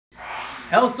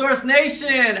Health Source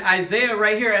Nation, Isaiah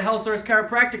right here at Health Source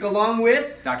Chiropractic along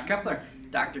with Dr. Kepler.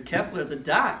 Dr. Kepler, the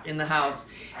doc in the house.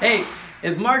 Hey,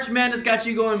 is March Madness got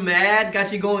you going mad,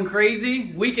 got you going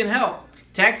crazy? We can help.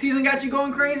 Tax season got you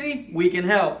going crazy? We can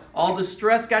help. All the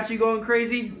stress got you going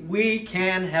crazy? We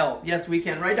can help. Yes, we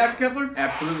can. Right, Dr. Kepler?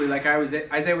 Absolutely. Like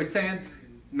Isaiah was saying,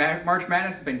 March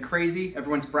Madness has been crazy.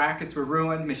 Everyone's brackets were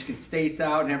ruined. Michigan State's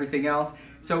out and everything else.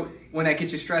 So when that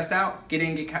gets you stressed out, get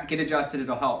in, get adjusted.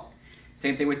 It'll help.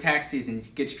 Same thing with tax season. You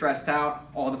get stressed out,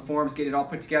 all the forms, get it all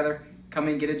put together, come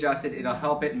in, get adjusted. It'll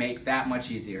help it make that much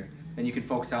easier. Then you can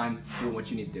focus on doing what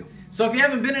you need to do. So if you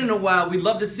haven't been in a while, we'd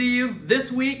love to see you.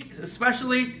 This week,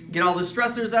 especially, get all the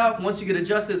stressors out. Once you get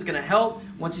adjusted, it's going to help.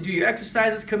 Once you do your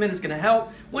exercises, come in, it's going to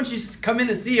help. Once you come in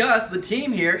and see us, the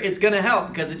team here, it's going to help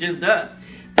because it just does.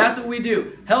 That's what we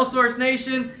do. Health Source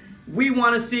Nation, we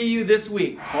want to see you this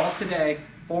week. Call today,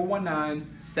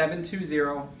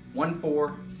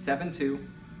 419-720-1472.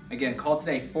 Again, call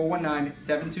today,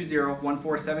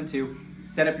 419-720-1472.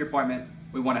 Set up your appointment.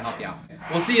 We want to help you out.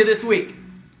 We'll see you this week.